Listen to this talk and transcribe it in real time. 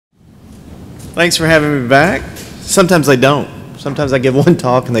Thanks for having me back. Sometimes they don't. Sometimes I give one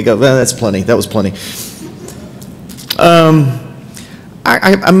talk and they go, well, that's plenty. That was plenty.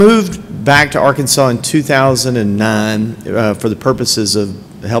 I moved back to Arkansas in 2009 for the purposes of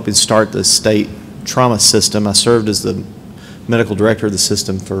helping start the state trauma system. I served as the medical director of the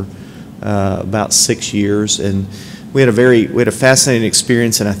system for about 6 years, and we had a fascinating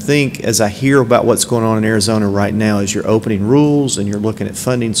experience. And I think as I hear about what's going on in Arizona right now, as you're opening rules and you're looking at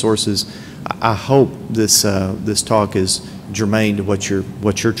funding sources, I hope this talk is germane to what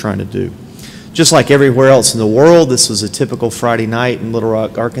you're trying to do. Just like everywhere else in the world, this was a typical Friday night in Little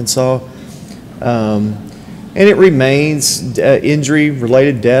Rock, Arkansas. And it remains,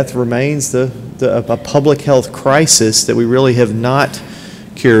 injury-related death remains a public health crisis that we really have not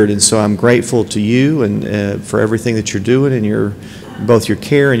cured. And so I'm grateful to you and for everything that you're doing in both your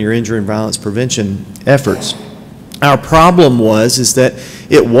care and your injury and violence prevention efforts. Our problem is that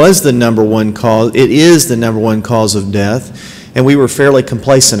it was the number one cause, it is the number one cause of death, and we were fairly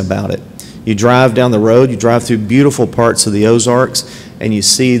complacent about it. You drive down the road, you drive through beautiful parts of the Ozarks, and you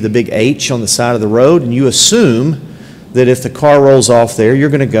see the big H on the side of the road, and you assume that if the car rolls off there, you're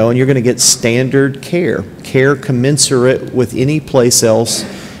going to go and you're going to get standard care commensurate with any place else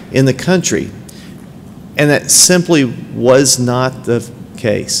in the country. And that simply was not the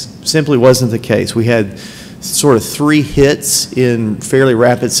case. Simply wasn't the case. We had sort of 3 hits in fairly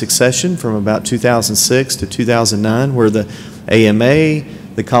rapid succession from about 2006 to 2009, where the AMA,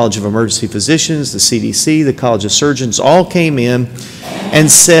 the College of Emergency Physicians, the CDC, the College of Surgeons all came in and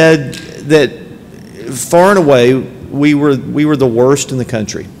said that far and away we were the worst in the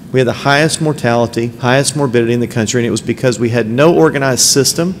country. We had the highest mortality, highest morbidity in the country, and it was because we had no organized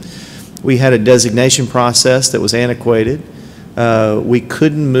system. We had a designation process that was antiquated. We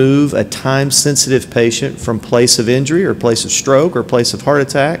couldn't move a time-sensitive patient from place of injury or place of stroke or place of heart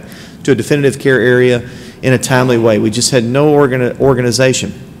attack to a definitive care area in a timely way. We just had no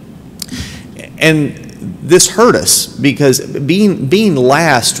organization. And this hurt us because being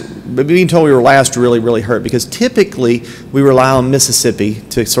told we were last really hurt, because typically we rely on Mississippi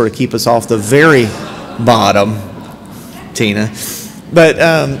to sort of keep us off the very bottom, Tina. But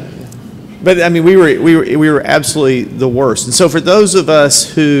I mean, we were absolutely the worst. And so for those of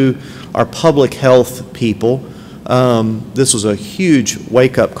us who are public health people, this was a huge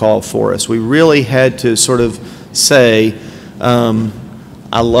wake-up call for us. We really had to sort of say,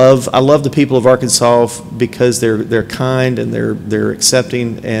 I love the people of Arkansas because they're kind and they're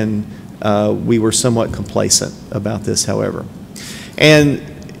accepting, and we were somewhat complacent about this, however. And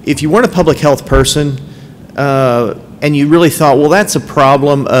if you weren't a public health person and you really thought, well, that's a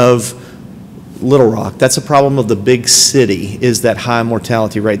problem of Little Rock, that's a problem of the big city, is that high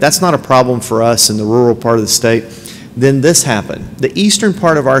mortality rate. That's not a problem for us in the rural part of the state. Then this happened. The eastern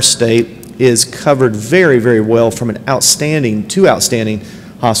part of our state is covered very well from two outstanding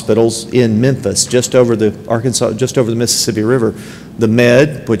hospitals in Memphis, just over the Mississippi River. The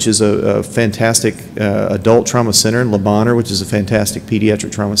Med, which is a fantastic adult trauma center, and Le Bonheur, which is a fantastic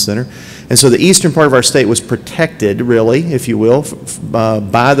pediatric trauma center. And so the eastern part of our state was protected, really, if you will,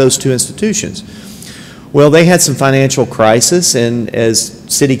 by those 2 institutions. Well, they had some financial crisis, and as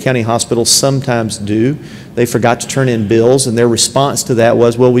city county hospitals sometimes do, they forgot to turn in bills, and their response to that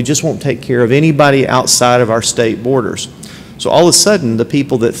was, well, we just won't take care of anybody outside of our state borders. So all of a sudden, the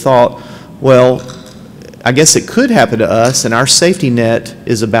people that thought, well, I guess it could happen to us and our safety net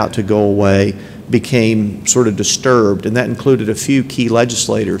is about to go away, became sort of disturbed, and that included a few key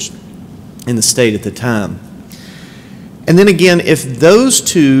legislators in the state at the time. And then again, if those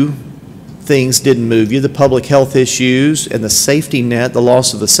 2 things didn't move you, the public health issues and the safety net, the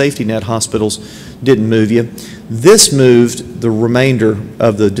loss of the safety net hospitals didn't move you, this moved the remainder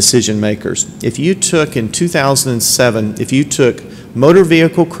of the decision makers. If you took in 2007, if you took motor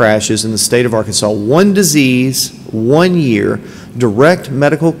vehicle crashes in the state of Arkansas, 1 disease, 1 year, direct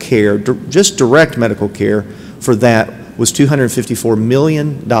medical care, just direct medical care for that was $254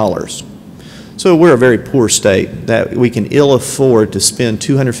 million. So we're a very poor state that we can ill afford to spend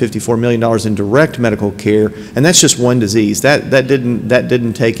 $254 million in direct medical care, and that's just 1 disease. That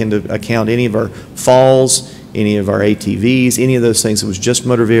didn't take into account any of our falls, any of our ATVs, any of those things. It was just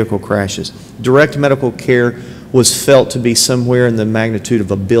motor vehicle crashes. Direct medical care was felt to be somewhere in the magnitude of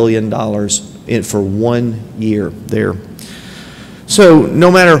 $1 billion for 1 year there. So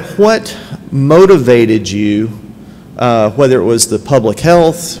no matter what motivated you, whether it was the public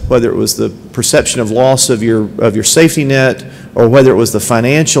health, whether it was the perception of loss of your safety net, or whether it was the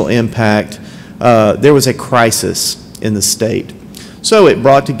financial impact, there was a crisis in the state. So it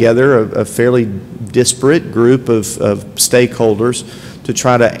brought together a fairly disparate group of stakeholders to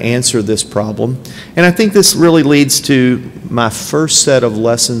try to answer this problem. And I think this really leads to my first set of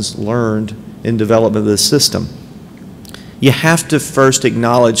lessons learned in development of this system. You have to first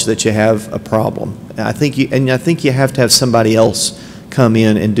acknowledge that you have a problem. I think you have to have somebody else come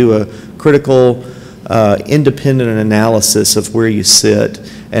in and do a critical, independent analysis of where you sit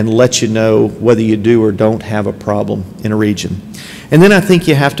and let you know whether you do or don't have a problem in a region. And then I think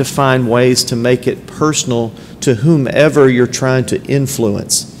you have to find ways to make it personal to whomever you're trying to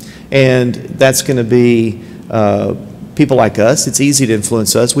influence. And that's going to be people like us. It's easy to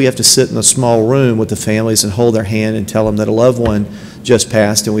influence us. We have to sit in a small room with the families and hold their hand and tell them that a loved one just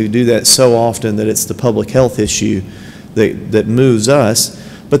passed, and we do that so often that it's the public health issue that moves us.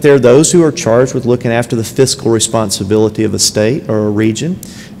 But there are those who are charged with looking after the fiscal responsibility of a state or a region,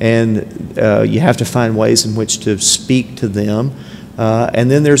 and you have to find ways in which to speak to them.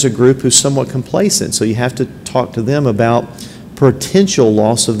 And then there's a group who's somewhat complacent, so you have to talk to them about potential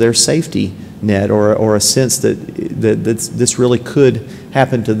loss of their safety net, or a sense that this really could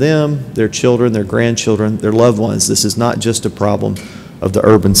happen to them, their children, their grandchildren, their loved ones. This is not just a problem of the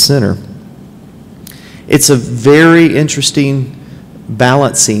urban center. It's a very interesting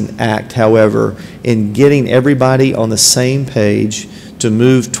balancing act, however, in getting everybody on the same page to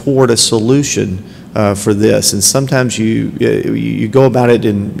move toward a solution for this. And sometimes you go about it,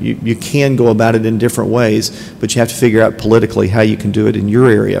 and you can go about it in different ways, but you have to figure out politically how you can do it in your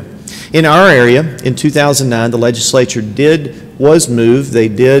area. In our area, in 2009, the legislature was moved. They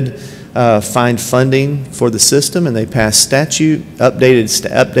did find funding for the system, and they passed statute,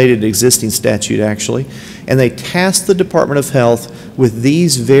 updated existing statute actually, and they tasked the Department of Health with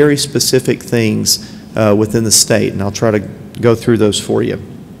these very specific things within the state, and I'll try to go through those for you.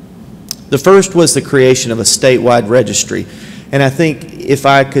 The first was the creation of a statewide registry, and I think if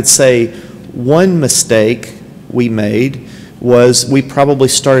I could say one mistake we made was we probably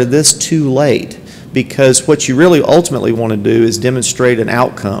started this too late, because what you really ultimately want to do is demonstrate an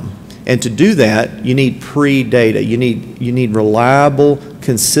outcome. And to do that, you need pre-data. You need reliable,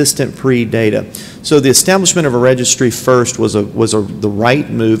 consistent pre-data. So the establishment of a registry first was the right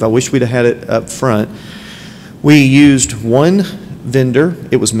move. I wish we'd have had it up front. We used one vendor.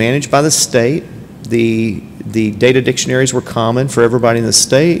 It was managed by the state. The data dictionaries were common for everybody in the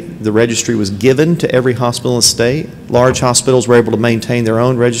state. The registry was given to every hospital in the state. Large hospitals were able to maintain their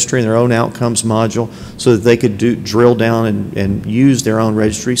own registry and their own outcomes module so that they could drill down and use their own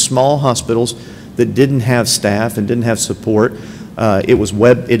registry. Small hospitals that didn't have staff and didn't have support,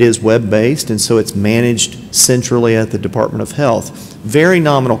 it is web-based, and so it's managed centrally at the Department of Health. Very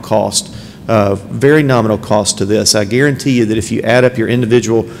nominal cost to this. I guarantee you that if you add up your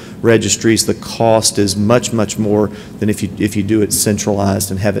individual registries, the cost is much, much more than if you do it centralized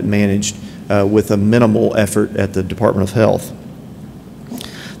and have it managed with a minimal effort at the Department of Health.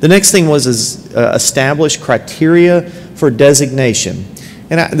 The next thing was establish criteria for designation.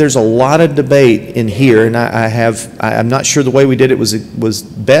 And there's a lot of debate in here, and I'm not sure the way we did it was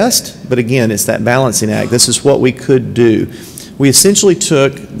best, but again, it's that balancing act. This is what we could do. We essentially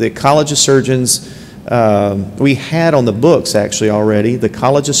took the College of Surgeons, we had on the books actually already, the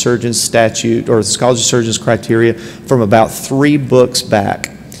College of Surgeons statute, or the College of Surgeons criteria from about 3 books back.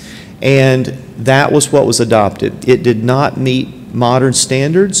 And that was what was adopted. It did not meet modern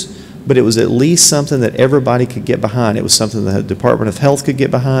standards, but it was at least something that everybody could get behind. It was something that the Department of Health could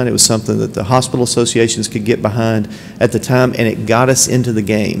get behind. It was something that the hospital associations could get behind at the time, and it got us into the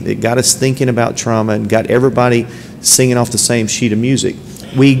game. It got us thinking about trauma and got everybody singing off the same sheet of music.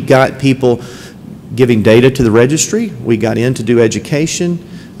 We got people giving data to the registry. We got in to do education.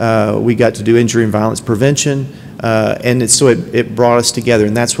 We got to do injury and violence prevention. And so it brought us together,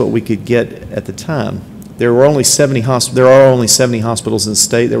 and that's what we could get at the time. There are only 70 hospitals in the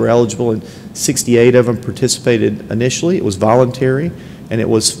state that were eligible, and 68 of them participated initially. It was voluntary, and it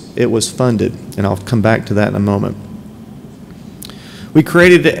was funded, and I'll come back to that in a moment. We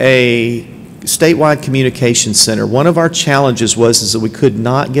created a statewide communication center. One of our challenges was that we could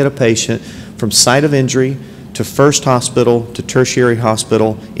not get a patient from site of injury to first hospital to tertiary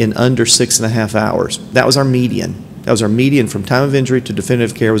hospital in under 6.5 hours. That was our median. That was our median from time of injury to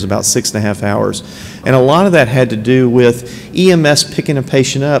definitive care was about 6.5 hours. And a lot of that had to do with EMS picking a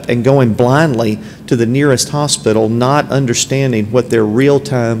patient up and going blindly to the nearest hospital, not understanding what their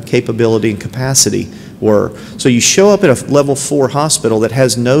real-time capability and capacity were. So you show up at a level 4 hospital that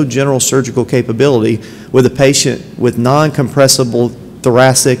has no general surgical capability with a patient with non-compressible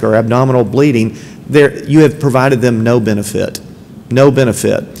thoracic or abdominal bleeding, you have provided them no benefit. No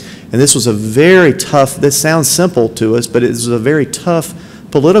benefit. And this was a very tough, this sounds simple to us, but it was a very tough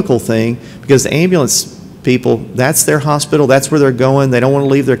political thing because the ambulance people, that's their hospital, that's where they're going. They don't want to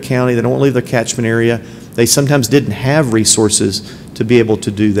leave their county, they don't want to leave their catchment area. They sometimes didn't have resources to be able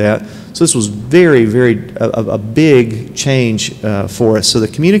to do that. So this was a big change for us. So the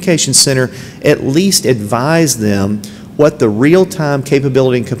Communication Center at least advised them what the real-time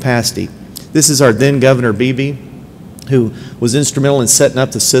capability and capacity. This is our then Governor Beebe, who was instrumental in setting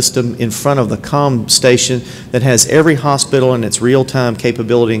up the system in front of the comm station that has every hospital and its real-time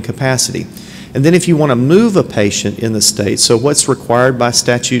capability and capacity. And then if you want to move a patient in the state, so what's required by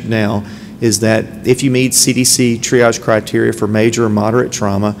statute now is that if you meet CDC triage criteria for major or moderate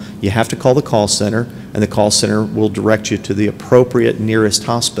trauma, you have to call the call center, and the call center will direct you to the appropriate nearest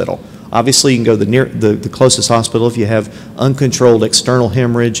hospital. Obviously, you can go to the closest hospital if you have uncontrolled external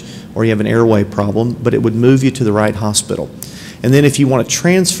hemorrhage or you have an airway problem, but it would move you to the right hospital. And then if you want to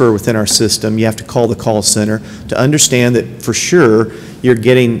transfer within our system, you have to call the call center to understand that for sure you're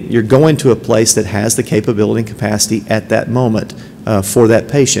going to a place that has the capability and capacity at that moment for that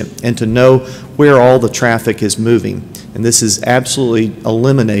patient, and to know where all the traffic is moving. And this has absolutely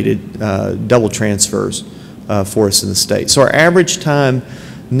eliminated double transfers for us in the state. So our average time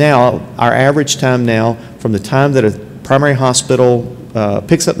now from the time that a primary hospital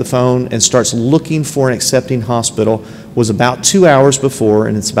picks up the phone and starts looking for an accepting hospital was about 2 hours before,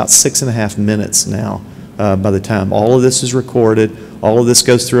 and it's about 6.5 minutes now by the time all of this is recorded. All of this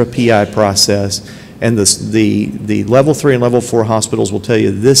goes through a PI process, and the level 3 and level 4 hospitals will tell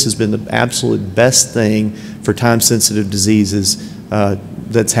you this has been the absolute best thing for time-sensitive diseases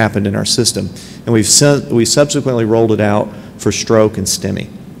that's happened in our system. And we've subsequently rolled it out for stroke and STEMI.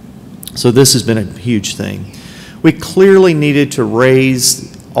 So this has been a huge thing. We clearly needed to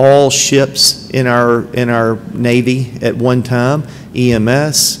raise all ships in our Navy at one time.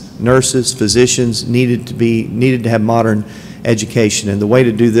 EMS, nurses, physicians needed to have modern education, and the way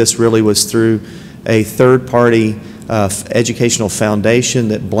to do this really was through a third-party educational foundation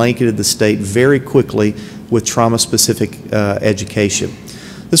that blanketed the state very quickly with trauma-specific education.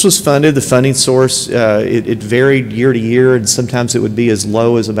 This was funded. The funding source, it varied year to year, and sometimes it would be as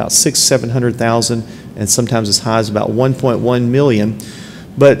low as about $600,000-700,000, and sometimes as high as about $1.1 million.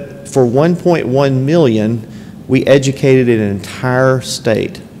 But for $1.1 million, we educated an entire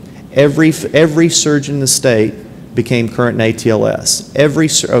state. Every surgeon in the state became current in ATLS.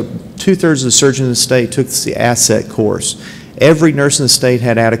 Two-thirds of the surgeons in the state took the asset course. Every nurse in the state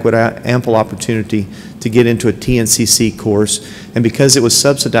had ample opportunity to get into a TNCC course, and because it was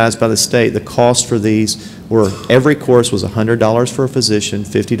subsidized by the state, the cost for these were, every course was $100 for a physician,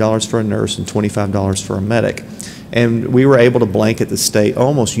 $50 for a nurse, and $25 for a medic. And we were able to blanket the state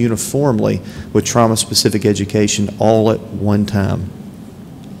almost uniformly with trauma-specific education all at one time.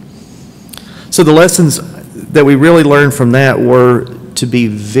 So the lessons that we really learned from that were to be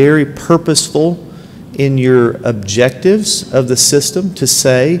very purposeful in your objectives of the system, to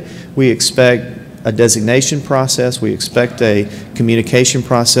say we expect a designation process, we expect a communication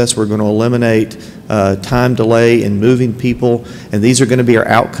process, we're going to eliminate time delay in moving people, and these are going to be our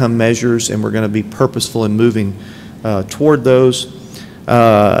outcome measures, and we're going to be purposeful in moving toward those.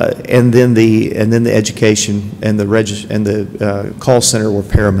 And then the education and the call center were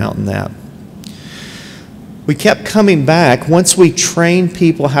paramount in that. We kept coming back. Once we trained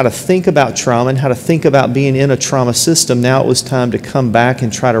people how to think about trauma and how to think about being in a trauma system, now it was time to come back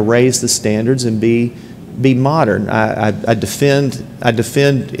and try to raise the standards and be modern. I defend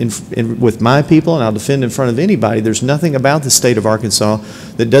with my people, and I'll defend in front of anybody. There's nothing about the state of Arkansas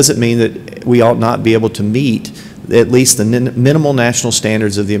that doesn't mean that we ought not be able to meet at least the minimal national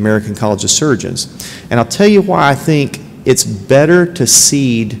standards of the American College of Surgeons. And I'll tell you why I think it's better to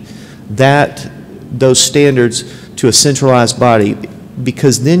cede those standards to a centralized body,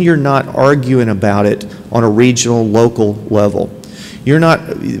 because then you're not arguing about it on a regional, local level. You're not,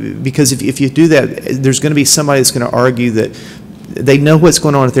 because if you do that, there's going to be somebody that's going to argue that they know what's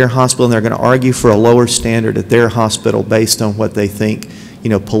going on at their hospital, and they're going to argue for a lower standard at their hospital based on what they think,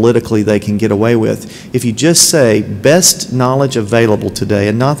 politically they can get away with. If you just say best knowledge available today,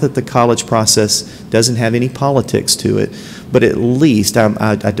 and not that the college process doesn't have any politics to it, but at least,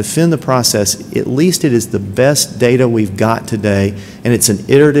 I defend the process, at least it is the best data we've got today, and it's an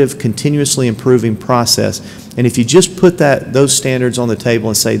iterative, continuously improving process. And if you just put those standards on the table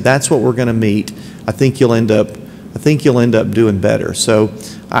and say that's what we're going to meet, I think you'll end up doing better. So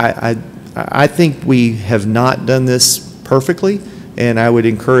I think we have not done this perfectly, and I would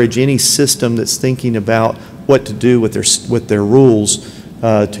encourage any system that's thinking about what to do with their rules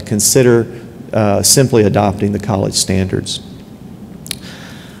to consider simply adopting the college standards.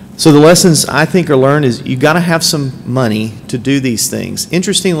 So the lessons I think are learned is you got to have some money to do these things.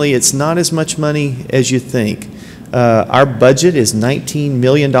 Interestingly, it's not as much money as you think. Our budget is $19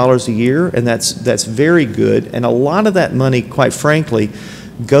 million a year, and that's very good. And a lot of that money, quite frankly,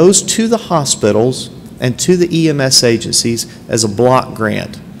 goes to the hospitals and to the EMS agencies as a block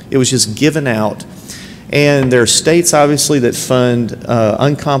grant. It was just given out. And there are states, obviously, that fund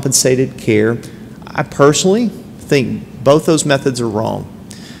uncompensated care. I personally think both those methods are wrong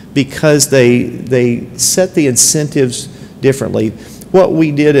because they set the incentives differently. What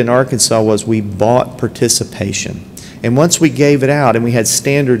we did in Arkansas was we bought participation. And once we gave it out and we had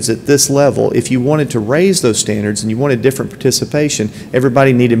standards at this level, if you wanted to raise those standards and you wanted different participation,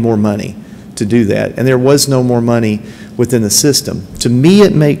 everybody needed more money to do that. And there was no more money within the system. To me,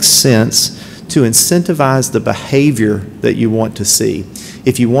 it makes sense to incentivize the behavior that you want to see.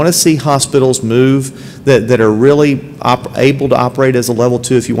 If you want to see hospitals move that are really able to operate as a level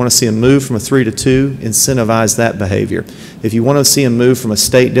 2, if you want to see them move from a 3 to 2, incentivize that behavior. If you want to see them move from a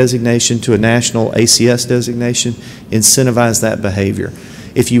state designation to a national ACS designation, incentivize that behavior.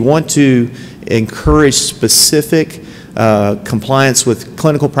 If you want to encourage specific compliance with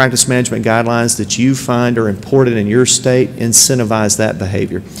clinical practice management guidelines that you find are important in your state, incentivize that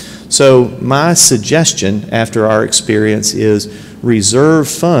behavior. So my suggestion after our experience is reserve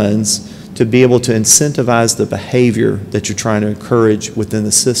funds to be able to incentivize the behavior that you're trying to encourage within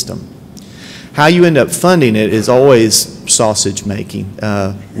the system. How you end up funding it is always sausage making.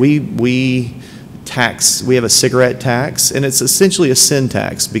 We have a cigarette tax, and it's essentially a sin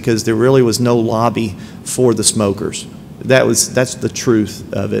tax because there really was no lobby for the smokers. That's the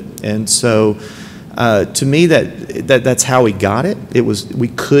truth of it. And so to me, that's how we got it. We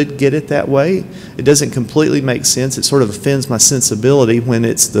could get it that way. It doesn't completely make sense. It sort of offends my sensibility when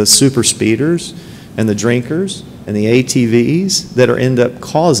it's the super speeders and the drinkers and the ATVs that end up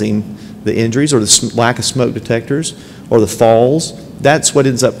causing the injuries, or the lack of smoke detectors, or the falls. That's what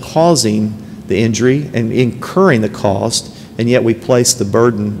ends up causing the injury and incurring the cost, and yet we place the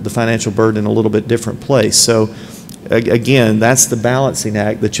burden, the financial burden, in a little bit different place. So again, that's the balancing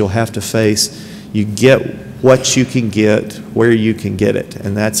act that you'll have to face. You get what you can get where you can get it,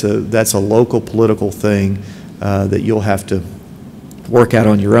 and that's a local political thing that you'll have to work out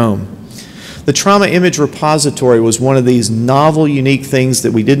on your own. The trauma image repository was one of these novel, unique things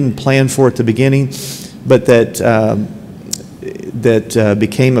that we didn't plan for at the beginning, but that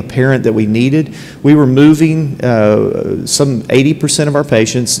became apparent that we needed. We were moving, some 80% of our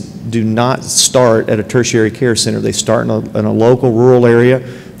patients do not start at a tertiary care center. They start in a local rural area.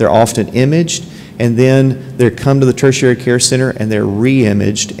 They're often imaged, and then they come to the tertiary care center and they're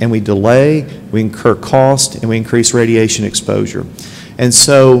re-imaged, and we delay, we incur cost, and we increase radiation exposure. And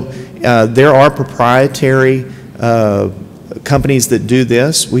so there are proprietary companies that do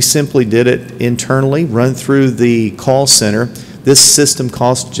this. We simply did it internally, run through the call center. This system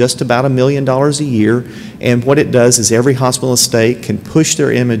costs just about $1 million a year, and what it does is every hospital in the state can push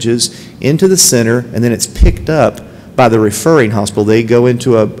their images into the center, and then it's picked up by the referring hospital. They go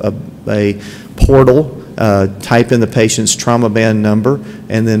into a portal, type in the patient's trauma band number,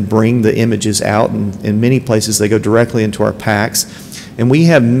 and then bring the images out, and in many places they go directly into our PACS. And we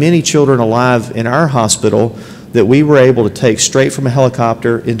have many children alive in our hospital that we were able to take straight from a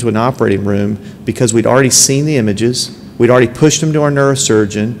helicopter into an operating room because we'd already seen the images, we'd already pushed them to our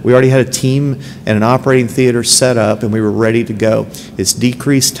neurosurgeon, we already had a team and an operating theater set up, and we were ready to go. It's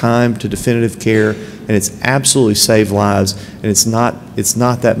decreased time to definitive care, and it's absolutely saved lives, and it's not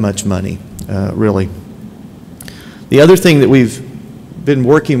that much money, really. The other thing that we've been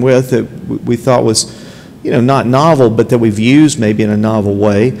working with that we thought was not novel, but that we've used maybe in a novel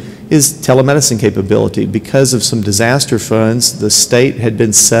way, is telemedicine capability. Because of some disaster funds, the state had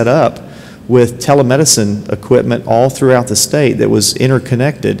been set up with telemedicine equipment all throughout the state that was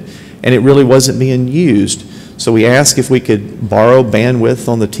interconnected, and it really wasn't being used. So we asked if we could borrow bandwidth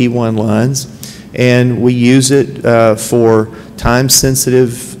on the T1 lines, and we use it for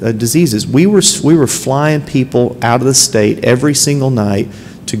time-sensitive diseases. We were flying people out of the state every single night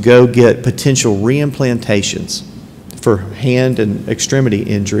to go get potential reimplantations for hand and extremity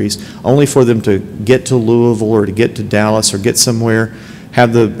injuries, only for them to get to Louisville or to get to Dallas or get somewhere,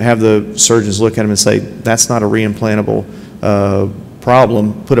 have the surgeons look at them and say, that's not a reimplantable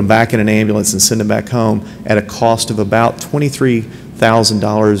problem, put them back in an ambulance and send them back home at a cost of about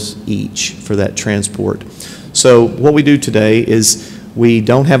 $23,000 each for that transport. So what we do today is we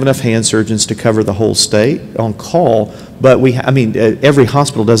don't have enough hand surgeons to cover the whole state on call, but every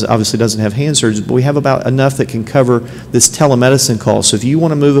hospital obviously doesn't have hand surgeons, but we have about enough that can cover this telemedicine call. So if you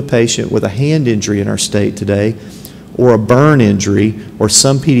want to move a patient with a hand injury in our state today, or a burn injury or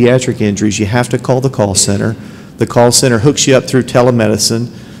some pediatric injuries, you have to call the call center. The call center hooks you up through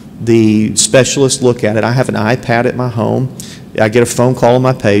telemedicine. The specialists look at it. I have an iPad at my home. I get a phone call on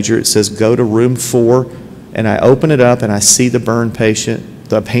my pager. It says go to room 4, and I open it up and I see the burn patient.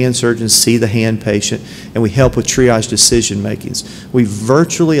 The hand surgeons see the hand patient, and we help with triage decision makings. We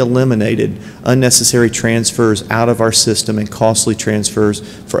virtually eliminated unnecessary transfers out of our system and costly transfers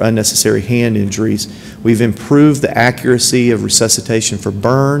for unnecessary hand injuries. We've improved the accuracy of resuscitation for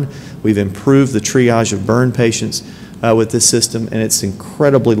burn. We've improved the triage of burn patients with this system, and it's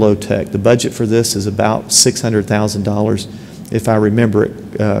incredibly low tech. The budget for this is about $600,000, if I remember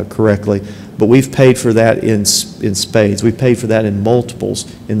it correctly. But we've paid for that in spades. We've paid for that in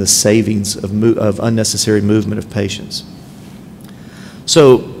multiples in the savings of unnecessary movement of patients.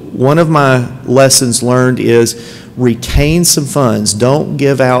 So one of my lessons learned is retain some funds. Don't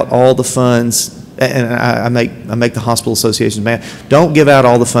give out all the funds. And I make the hospital associations mad. Don't give out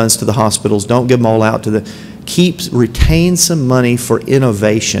all the funds to the hospitals. Don't give them all out to the. Retain some money for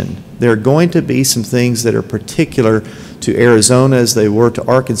innovation. There are going to be some things that are particular to Arizona as they were to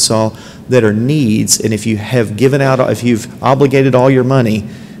Arkansas that are needs, and if you have given out, if you've obligated all your money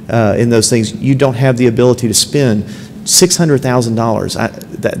in those things, you don't have the ability to spend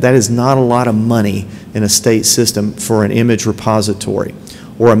 $600,000. That is not a lot of money in a state system for an image repository,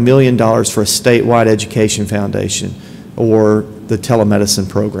 or $1 million for a statewide education foundation, or the telemedicine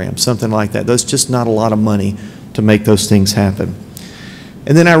program, something like that. That's just not a lot of money to make those things happen.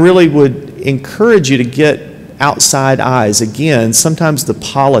 And then I really would encourage you to get outside eyes. Again, sometimes the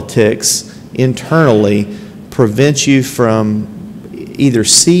politics internally prevent you from either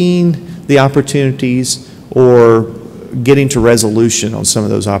seeing the opportunities or getting to resolution on some of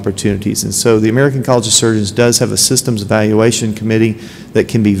those opportunities. And so the American College of Surgeons does have a systems evaluation committee that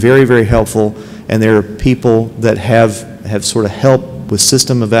can be very, very helpful, and there are people that have sort of helped with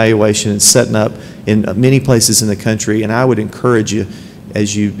system evaluation and setting up in many places in the country, and I would encourage you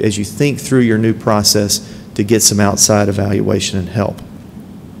as you think through your new process to get some outside evaluation and help.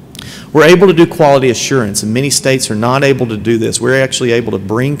 We're able to do quality assurance, and many states are not able to do this. We're actually able to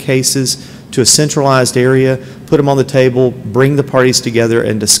bring cases to a centralized area, put them on the table, bring the parties together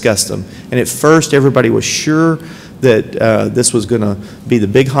and discuss them. And at first everybody was sure that this was going to be the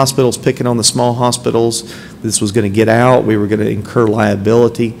big hospitals picking on the small hospitals. This was going to get out. We were going to incur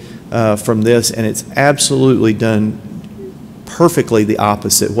liability from this, and it's absolutely done perfectly the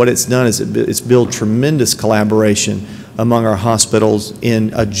opposite. What it's done is it's built tremendous collaboration among our hospitals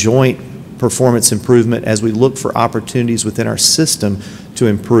in a joint performance improvement as we look for opportunities within our system to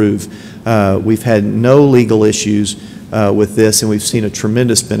improve. We've had no legal issues with this, and we've seen a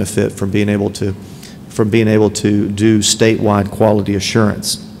tremendous benefit from being able to do statewide quality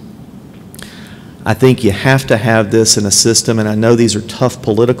assurance. I think you have to have this in a system, and I know these are tough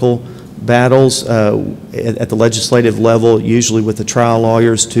political battles at the legislative level, usually with the trial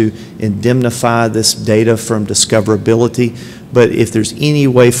lawyers, to indemnify this data from discoverability. But if there's any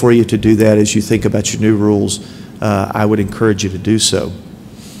way for you to do that as you think about your new rules, I would encourage you to do so.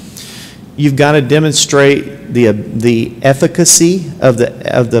 You've got to demonstrate the efficacy of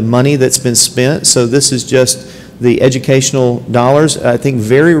the money that's been spent. So this is just the educational dollars. I think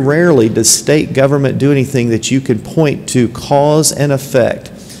very rarely does state government do anything that you can point to cause and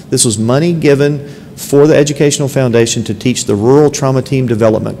effect. This was money given for the Educational Foundation to teach the Rural Trauma Team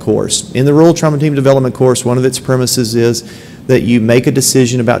Development course. In the Rural Trauma Team Development course, one of its premises is that you make a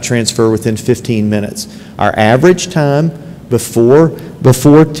decision about transfer within 15 minutes. Our average time before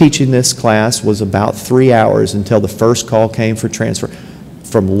teaching this class was about 3 hours until the first call came for transfer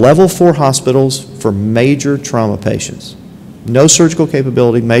from level 4 hospitals for major trauma patients. No surgical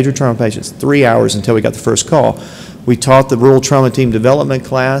capability, major trauma patients, 3 hours until we got the first call. We taught the Rural Trauma Team Development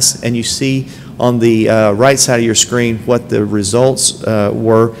class, and you see on the right side of your screen what the results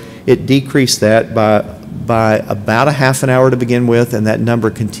were. It decreased that by about a half an hour to begin with, and that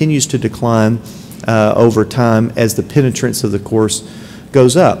number continues to decline over time as the penetrance of the course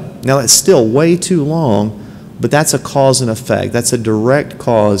goes up. Now that's still way too long, but that's a cause and effect. That's a direct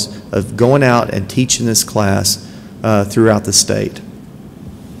cause of going out and teaching this class throughout the state.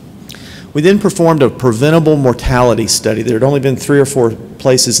 We then performed a preventable mortality study. There had only been 3 or 4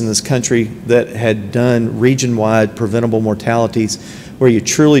 places in this country that had done region-wide preventable mortalities, where you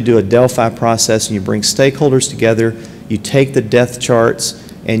truly do a Delphi process and you bring stakeholders together, you take the death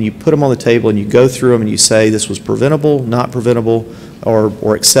charts and you put them on the table and you go through them and you say this was preventable, not preventable,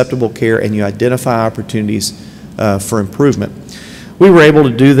 or acceptable care, and you identify opportunities for improvement. We were able to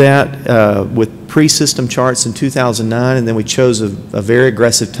do that with pre-system charts in 2009, and then we chose a very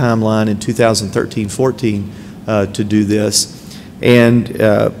aggressive timeline in 2013-14 to do this, and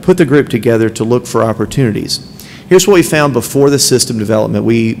put the group together to look for opportunities. Here's what we found before the system development.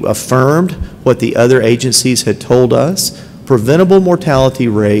 We affirmed what the other agencies had told us. Preventable mortality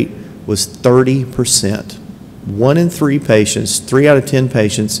rate was 30%. 1 in 3 patients, 3 out of 10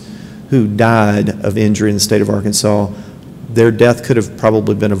 patients who died of injury in the state of Arkansas, their death could have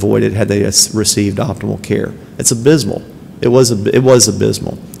probably been avoided had they received optimal care. It's abysmal. It was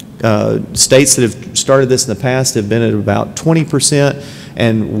abysmal. States that have started this in the past have been at about 20%,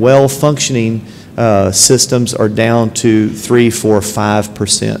 and well-functioning systems are down to 3, 4,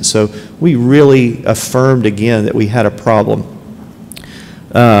 5%. So we really affirmed again that we had a problem.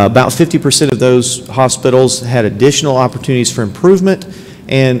 About 50% of those hospitals had additional opportunities for improvement,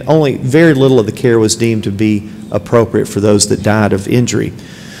 and only very little of the care was deemed to be appropriate for those that died of injury.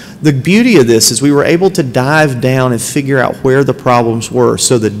 The beauty of this is we were able to dive down and figure out where the problems were.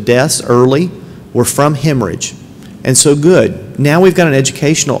 So the deaths early were from hemorrhage. And so good. Now we've got an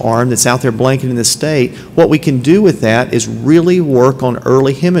educational arm that's out there blanketing the state. What we can do with that is really work on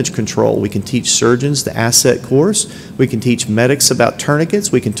early hemorrhage control. We can teach surgeons the ASSET course. We can teach medics about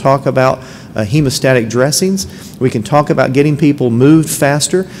tourniquets. We can talk about hemostatic dressings. We can talk about getting people moved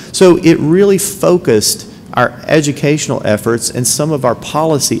faster. So it really focused our educational efforts and some of our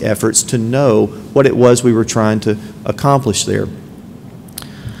policy efforts to know what it was we were trying to accomplish there.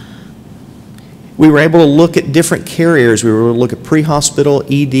 We were able to look at different care areas. We were able to look at pre-hospital,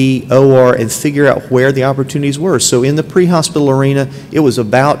 ED, OR, and figure out where the opportunities were. So in the pre-hospital arena, it was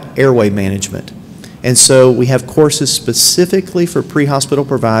about airway management. And so we have courses specifically for pre-hospital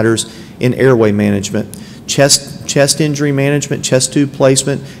providers in airway management, chest injury management, chest tube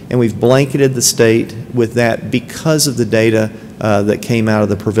placement, and we've blanketed the state with that because of the data that came out of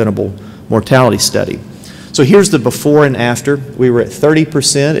the preventable mortality study. So here's the before and after. We were at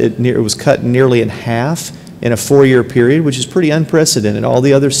 30%. It was cut nearly in half in a 4-year period, which is pretty unprecedented. All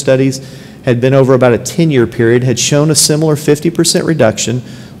the other studies had been over about a 10-year period, had shown a similar 50% reduction.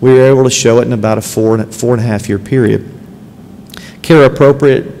 We were able to show it in about a 4.5-year period. Care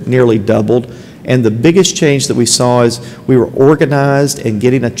appropriate nearly doubled. And the biggest change that we saw is we were organized and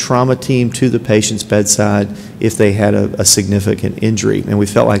getting a trauma team to the patient's bedside if they had a significant injury. And we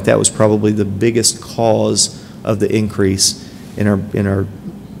felt like that was probably the biggest cause of the increase in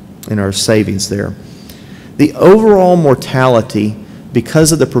our savings there. The overall mortality,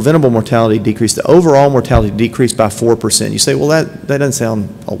 because of the preventable mortality decrease, the overall mortality decreased by 4%. You say, well, that doesn't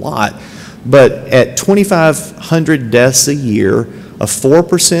sound a lot. But at 2,500 deaths a year, a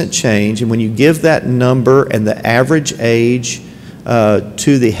 4% change, and when you give that number and the average age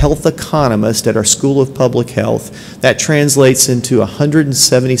to the health economist at our School of Public Health, that translates into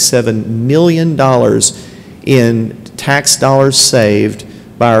 $177 million in tax dollars saved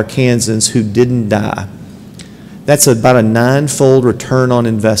by Arkansans who didn't die. That's about a 9-fold return on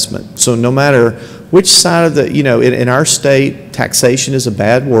investment. So no matter which side of the, in our state, taxation is a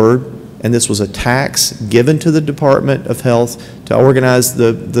bad word. And this was a tax given to the Department of Health to organize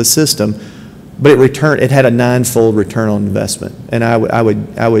the system, but it had a 9-fold return on investment. And I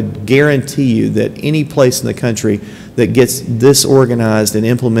would guarantee you that any place in the country that gets this organized and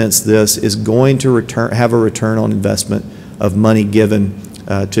implements this is going to have a return on investment of money given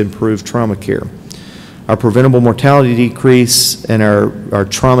to improve trauma care. Our preventable mortality decrease and our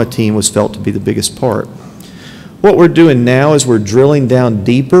trauma team was felt to be the biggest part. What we're doing now is we're drilling down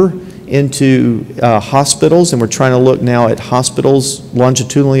deeper into hospitals, and we're trying to look now at hospitals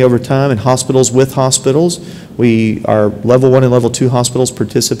longitudinally over time and hospitals with hospitals. Our level 1 and level 2 hospitals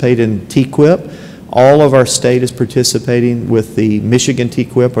participate in TQIP. All of our state is participating with the Michigan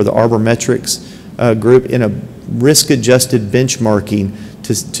TQIP or the Arbormetrics group in a risk-adjusted benchmarking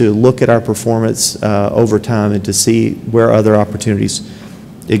to look at our performance over time and to see where other opportunities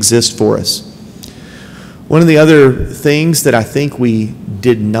exist for us. One of the other things that I think we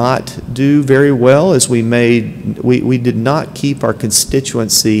did not do very well is we did not keep our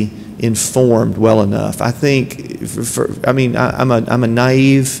constituency informed well enough. I think, I'm a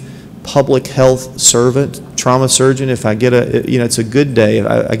naive public health servant, trauma surgeon. If I get it's a good day.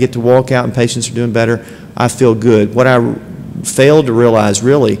 I get to walk out and patients are doing better, I feel good. What I failed to realize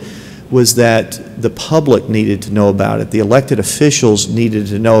really was that the public needed to know about it. The elected officials needed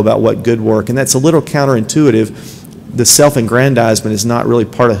to know about what good work, and that's a little counterintuitive. The self-aggrandizement is not really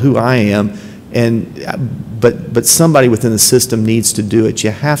part of who I am, but somebody within the system needs to do it.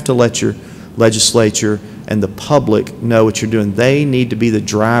 You have to let your legislature and the public know what you're doing. They need to be the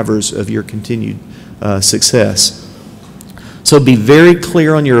drivers of your continued success. So be very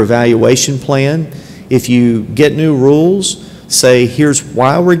clear on your evaluation plan. If you get new rules, say, here's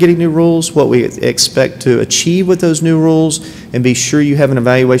why we're getting new rules, what we expect to achieve with those new rules, and be sure you have an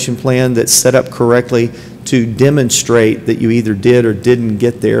evaluation plan that's set up correctly to demonstrate that you either did or didn't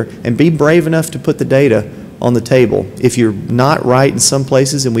get there, and be brave enough to put the data on the table. If you're not right in some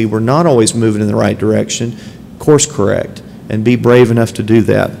places and we were not always moving in the right direction, course correct, and be brave enough to do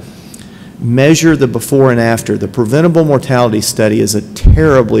that. Measure the before and after. The preventable mortality study is a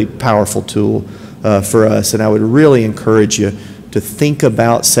terribly powerful tool for us, and I would really encourage you to think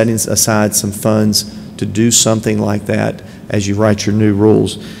about setting aside some funds to do something like that as you write your new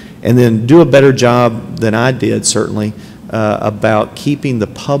rules. And then do a better job than I did, certainly, about keeping the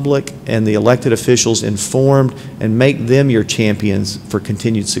public and the elected officials informed, and make them your champions for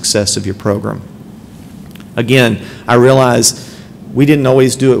continued success of your program. Again, I realize we didn't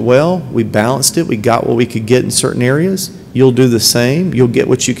always do it well. We balanced it. We got what we could get in certain areas. You'll do the same. You'll get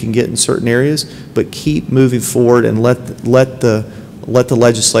what you can get in certain areas, but keep moving forward and let the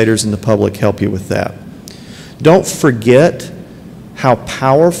legislators and the public help you with that. Don't forget how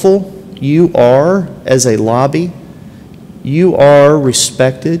powerful you are as a lobby. You are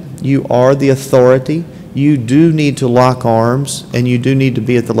respected. You are the authority. You do need to lock arms, and you do need to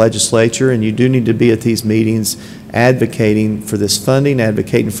be at the legislature, and you do need to be at these meetings advocating for this funding,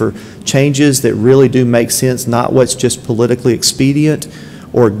 advocating for changes that really do make sense, not what's just politically expedient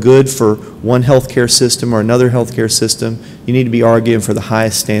or good for one healthcare system or another healthcare system. You need to be arguing for the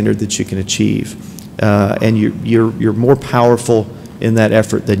highest standard that you can achieve. And you're more powerful in that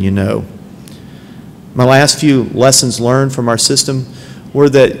effort than you know. My last few lessons learned from our system were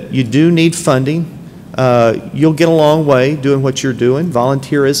that you do need funding. You'll get a long way doing what you're doing.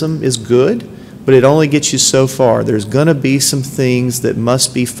 Volunteerism is good, but it only gets you so far. There's going to be some things that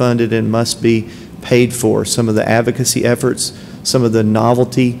must be funded and must be paid for. Some of the advocacy efforts, some of the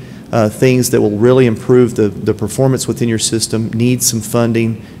novelty things that will really improve the performance within your system need some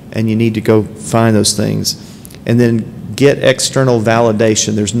funding, and you need to go find those things. And then get external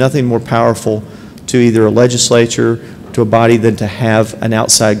validation. There's nothing more powerful to either a legislature, to a body, than to have an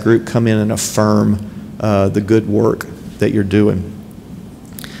outside group come in and affirm the good work that you're doing.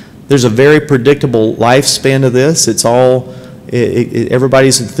 There's a very predictable lifespan of this. It's all,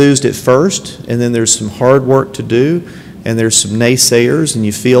 everybody's enthused at first, and then there's some hard work to do, and there's some naysayers, and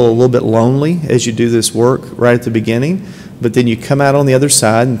you feel a little bit lonely as you do this work right at the beginning. But then you come out on the other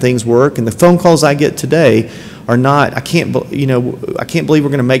side and things work. And the phone calls I get today are not, I can't believe we're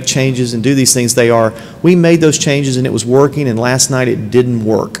going to make changes and do these things. They are, we made those changes and it was working, and last night it didn't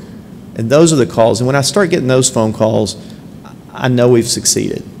work. And those are the calls. And when I start getting those phone calls, I know we've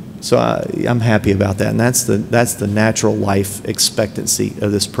succeeded. So I'm happy about that. And that's the natural life expectancy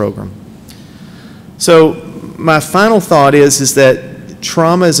of this program. So my final thought is that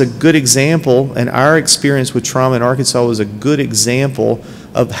trauma is a good example, and our experience with trauma in Arkansas was a good example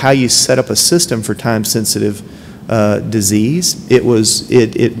of how you set up a system for time-sensitive disease.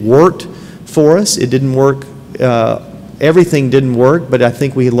 It worked for us. It didn't work, everything didn't work, but I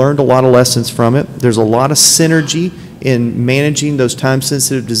think we learned a lot of lessons from it. There's a lot of synergy in managing those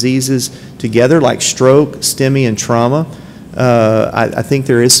time-sensitive diseases together, like stroke, STEMI, and trauma. I think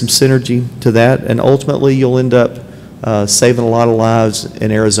there is some synergy to that, and ultimately you'll end up saving a lot of lives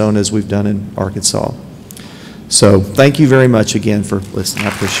in Arizona as we've done in Arkansas. So thank you very much again for listening. I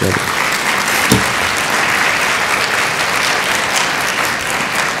appreciate it.